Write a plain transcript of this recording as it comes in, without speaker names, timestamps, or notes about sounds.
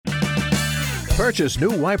Purchase new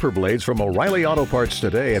wiper blades from O'Reilly Auto Parts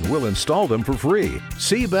today and we'll install them for free.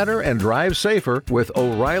 See better and drive safer with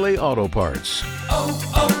O'Reilly Auto Parts.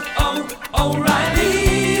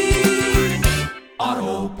 O'Reilly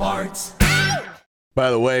Auto Parts. By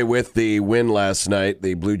the way, with the win last night,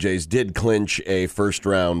 the Blue Jays did clinch a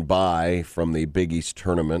first-round bye from the Big East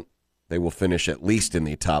tournament. They will finish at least in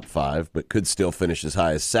the top 5, but could still finish as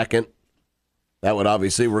high as second. That would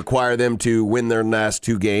obviously require them to win their last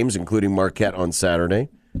 2 games, including Marquette on Saturday,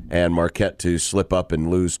 and Marquette to slip up and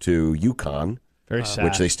lose to UConn. Very sad.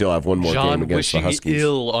 Which they still have one more game against the Huskies. Wishing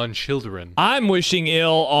ill on children. I'm wishing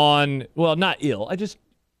ill on, well, not ill.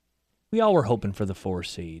 We all were hoping for the 4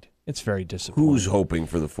 seed. It's very disappointing. Who's hoping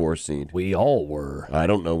for the 4 seed? We all were. I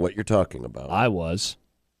don't know what you're talking about. I was.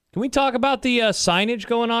 Can we talk about the signage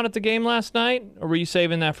going on at the game last night, or were you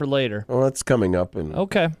saving that for later? Well, that's coming up in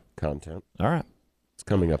Okay. content. All right. It's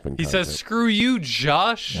coming up in He content. says, "Screw you,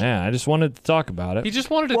 Josh." Yeah, I just wanted to talk about it. He just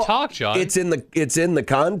wanted to talk, John. It's in the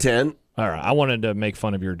content. All right, I wanted to make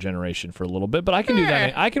fun of your generation for a little bit, but I can do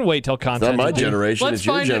that. I can wait till It's content. not my is due. generation. It's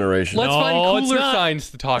your generation. Let's No, find it's cooler not. signs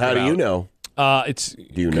to talk How about. do you know?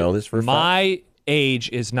 Do you know this for a fact? My age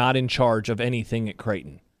is not in charge of anything at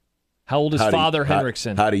Creighton. How old is Father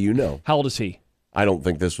Henriksen? How do you know? How old is he? I don't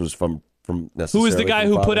think this was from necessarily. Who was the guy from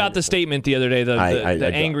who Father put out the Henriksen. statement the other day?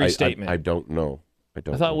 The angry statement. I don't know. I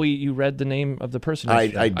thought know. you read the name of the person. I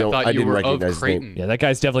yesterday. don't. thought I you didn't were of recognize his name. Creighton. Yeah, that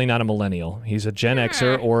guy's definitely not a millennial. He's a Gen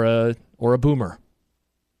Xer or a boomer.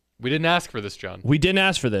 We didn't ask for this, John. We didn't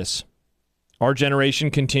ask for this. Our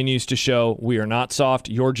generation continues to show we are not soft.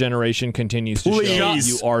 Your generation continues to show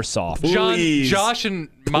Please. you are soft. John, Please. Josh, and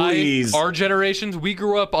Please. our generations, we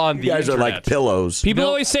grew up on the You guys internet. are like pillows. People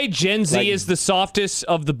always say Gen Z is the softest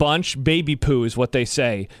of the bunch. Baby poo is what they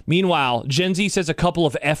say. Meanwhile, Gen Z says a couple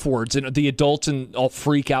of F words and the adults all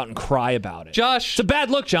freak out and cry about it. Josh, It's a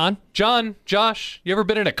bad look, John. Josh, you ever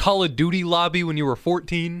been in a Call of Duty lobby when you were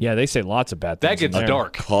 14? Yeah, they say lots of bad That things. in gets there.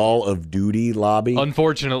 dark. Call of Duty lobby.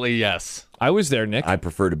 Unfortunately, yes. I was there, Nick. I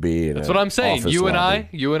prefer to be in. That's what I'm saying. You and I,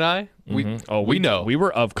 we know. We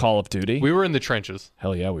were of Call of Duty. We were in the trenches.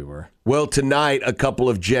 Hell yeah, we were. Well, tonight a couple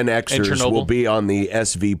of Gen Xers Chernobyl. will be on the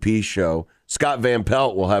SVP show. Scott Van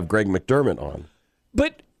Pelt will have Greg McDermott on.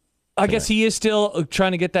 But I guess he is still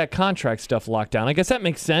trying to get that contract stuff locked down. I guess that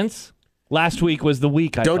makes sense. Last week was the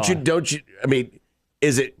week. Don't you? I mean,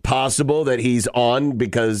 is it possible that he's on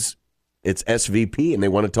because it's SVP and they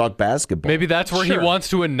want to talk basketball? Maybe that's where Sure. he wants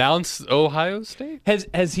to announce Ohio State.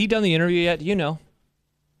 Has he done the interview yet? Do you know?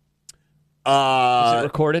 Is it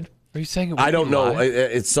recorded? Are you saying it I would don't be know. live?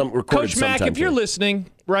 It's some recorded Coach Mack, sometime if you're too. listening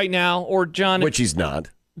right now, or John, Which he's not.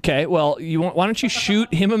 okay, well, why don't you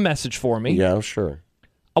shoot him a message for me? Yeah, sure.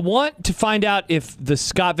 I want to find out if the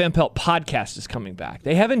Scott Van Pelt podcast is coming back.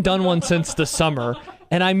 They haven't done one since the summer,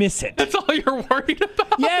 and I miss it. That's all you're worried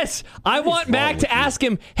about? Yes, I want Mac to ask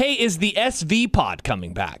him, hey, is the SV pod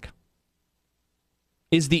coming back?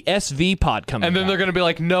 Is the SV pod coming And then back? they're going to be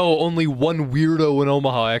like, no, only one weirdo in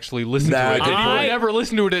Omaha actually listened to it. And he I- would never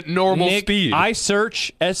listen to it at normal Nick, speed. I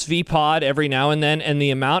search SV pod every now and then, and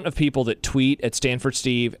the amount of people that tweet at Stanford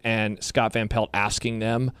Steve and Scott Van Pelt asking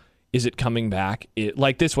them, is it coming back?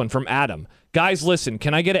 Like this one from Adam. Guys, listen,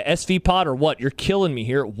 can I get an SV pod or what? You're killing me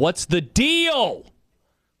here. What's the deal?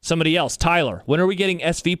 Somebody else, Tyler, when are we getting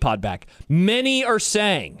SV pod back? Many are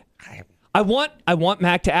saying. I want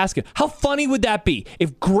Mac to ask him. How funny would that be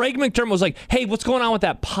if Greg McDermott was like, hey, what's going on with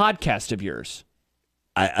that podcast of yours?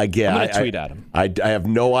 I I'm going to tweet at him. I have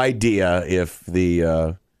no idea if the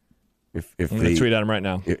I'm going to tweet at him right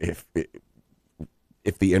now. if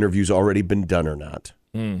the interview's already been done or not.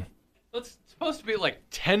 It's supposed to be like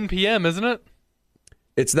 10 p.m., isn't it?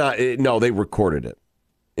 It's not. No, they recorded it.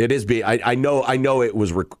 It is. I know it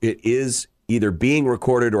was. It is either being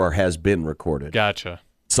recorded or has been recorded. Gotcha.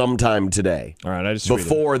 Sometime today. All right, I just tweeted.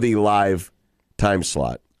 Before the live time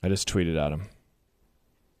slot. I just tweeted at him.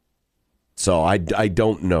 So I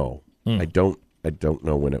don't know. I don't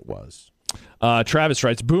know when it was. Travis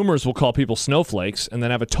writes, boomers will call people snowflakes and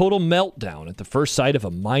then have a total meltdown at the first sight of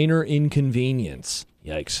a minor inconvenience.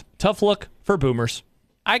 Yikes. Tough look for boomers.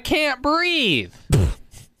 I can't breathe.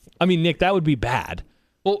 I mean, Nick, that would be bad.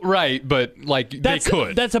 Well, right, but like they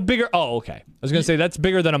could. That's a bigger. Oh, okay. I was going to say that's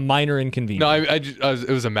bigger than a minor inconvenience. No, it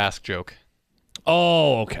was a mask joke.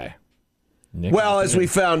 Oh, okay. Nick, Well, as we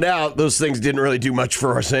found out, those things didn't really do much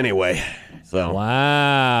for us anyway. So.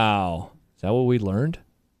 Wow. Is that what we learned?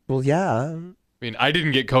 Well, yeah. I mean, I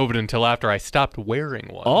didn't get COVID until after I stopped wearing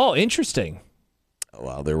one. Oh, interesting.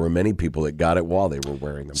 Well, there were many people that got it while they were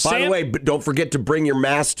wearing them. By the Sam- way, but don't forget to bring your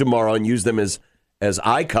mask tomorrow and use them as as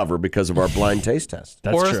I cover because of our blind taste test.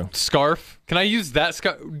 That's or true. a scarf. Can I use that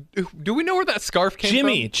scarf? Do we know where that scarf came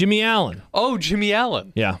from? Jimmy Allen. Oh, Jimmy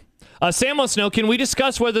Allen. Yeah. Sam wants to know, can we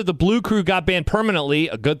discuss whether the Blue Crew got banned permanently,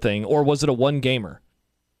 a good thing, or was it a one-gamer?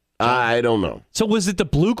 I don't know. So was it the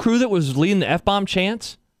Blue Crew that was leading the F-bomb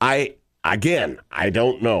chants? I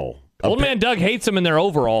don't know. Old man Doug hates them in their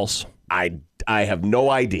overalls. I have no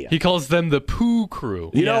idea. He calls them the Poo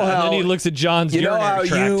Crew. You know how and then he looks at John's you know urinary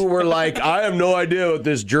how tract. you were like, I have no idea what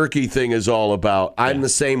this jerky thing is all about. I'm the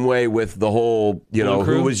same way with the whole, Blue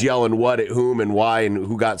Crew? who was yelling what at whom and why and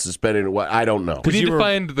who got suspended and what. I don't know. We need you to were-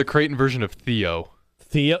 find the Creighton version of Theo.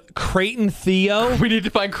 Creighton Theo? We need to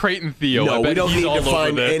find Creighton Theo. I No, bet we don't he's need all to over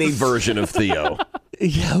find this. any version of Theo.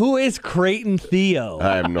 Yeah, who is Creighton Theo?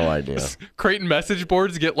 I have no idea. Creighton message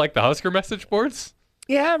boards get like the Husker message boards?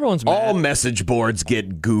 Yeah, everyone's mad. All message boards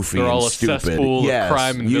get goofy They're and all a stupid. cesspool of Yes,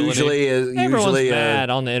 crime and usually Everyone's mad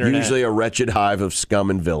on the internet. Usually a wretched hive of scum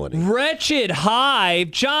and villainy. Wretched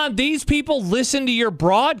Hive. John, these people listen to your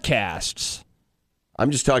broadcasts.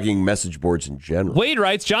 I'm just talking message boards in general. Wade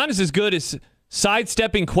writes, John is as good as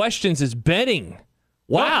sidestepping questions as betting.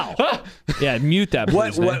 Wow. Yeah, mute that,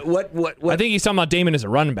 please. man. What? I think he's talking about Damon as a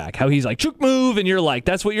running back, how he's like, chook move, and you're like,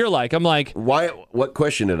 that's what you're like. I'm like, Why? What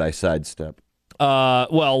question did I sidestep?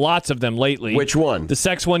 well, lots of them lately. Which one? The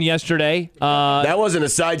sex one yesterday. That wasn't a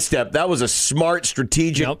sidestep. That was a smart,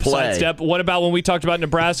 strategic Nope, play. sidestep. What about when we talked about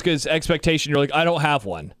Nebraska's expectation? You're like, I don't have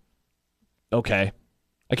one. Okay.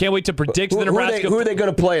 I can't wait to predict the Nebraska. Who are they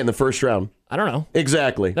going to play in the first round? I don't know.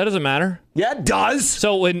 Exactly. That doesn't matter. Yeah, it does.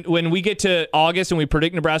 So when we get to August and we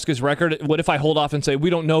predict Nebraska's record, what if I hold off and say we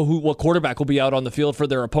don't know what quarterback will be out on the field for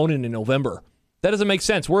their opponent in November? That doesn't make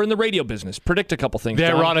sense. We're in the radio business. Predict a couple things. The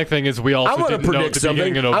John. ironic thing is we also I'm going to didn't know at predict the something.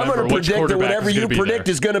 beginning of I'm November going to which predict that quarterback whatever was you gonna be predict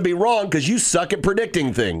there. is going to be wrong because you suck at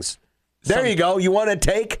predicting things. There you go. You want a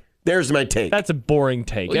take? There's my take. That's a boring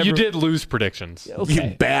take. Well, you did lose predictions.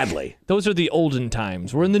 Okay. You badly. Those are the olden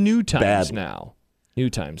times. We're in the new times Bad. now.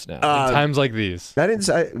 New times now. In times like these. I didn't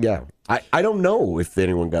say. Yeah, I don't know if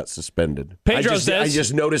anyone got suspended. Pedro I says-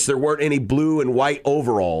 just noticed there weren't any blue and white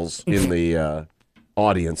overalls in the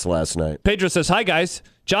audience last night. Pedro says, hi, guys.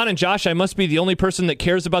 John and Josh, I must be the only person that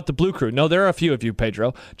cares about the Blue Crew. No, there are a few of you,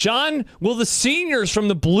 Pedro. John, will the seniors from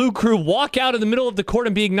the Blue Crew walk out in the middle of the court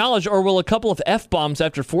and be acknowledged, or will a couple of F-bombs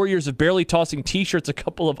after 4 years of barely tossing T-shirts a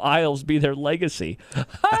couple of aisles be their legacy?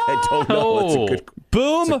 I don't know. It's a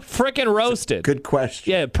Boom, frickin' roasted. good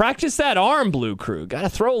question. Yeah, practice that arm, Blue Crew. Got to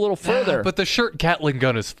throw a little further. But the shirt Gatling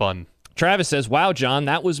gun is fun. Travis says, wow, John,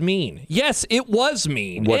 that was mean. Yes, it was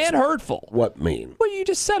mean and hurtful. What mean? What you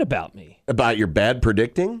just said about me. About your bad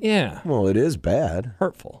predicting? Yeah, Well, it is bad.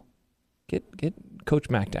 hurtful. Get Coach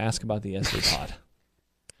Mack to ask about the SV pod.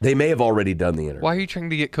 They may have already done the interview. Why are you trying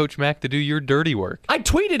to get Coach Mack to do your dirty work? I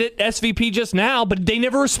tweeted it, SVP, just now, but they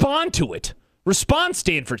never respond to it. Respond,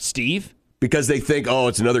 Stanford Steve. Because they think, oh,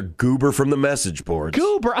 it's another goober from the message boards.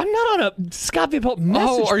 Goober, I'm not on a Scott Van Pelt message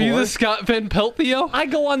Oh, are you board. the Scott Van Pelt Theo? I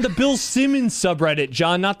go on the Bill Simmons subreddit,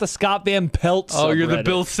 John, not the Scott Van Pelt subreddit. Oh, you're the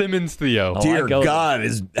Bill Simmons Theo. Oh, Dear I go God,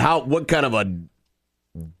 what kind of a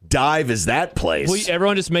dive is that place? Well,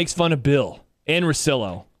 everyone just makes fun of Bill and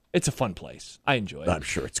Russillo. It's a fun place. I enjoy it. I'm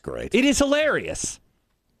sure it's great. It is hilarious.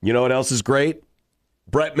 You know what else is great?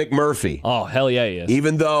 Brett McMurphy. Oh, hell yeah, he is.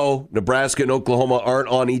 Even though Nebraska and Oklahoma aren't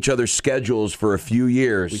on each other's schedules for a few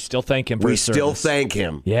years, We still thank him for we his still service. thank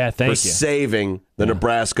him Yeah, thank for you. saving the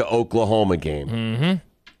Nebraska-Oklahoma game. Mm-hmm.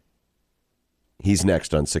 He's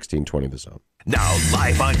next on 1620 The Zone. Now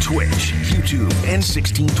live on Twitch, YouTube, and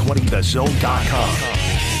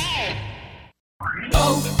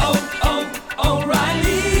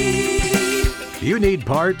 1620thezone.com. O'Reilly. You need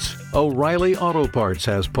parts? O'Reilly Auto Parts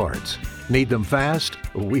has parts. Need them fast?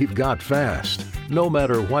 We've got fast. No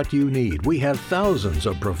matter what you need, we have thousands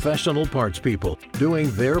of professional parts people doing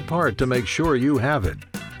their part to make sure you have it.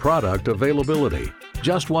 Product availability.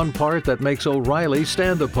 Just one part that makes O'Reilly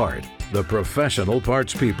stand apart. The professional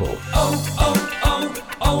parts people.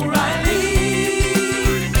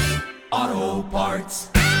 O'Reilly. Auto Parts.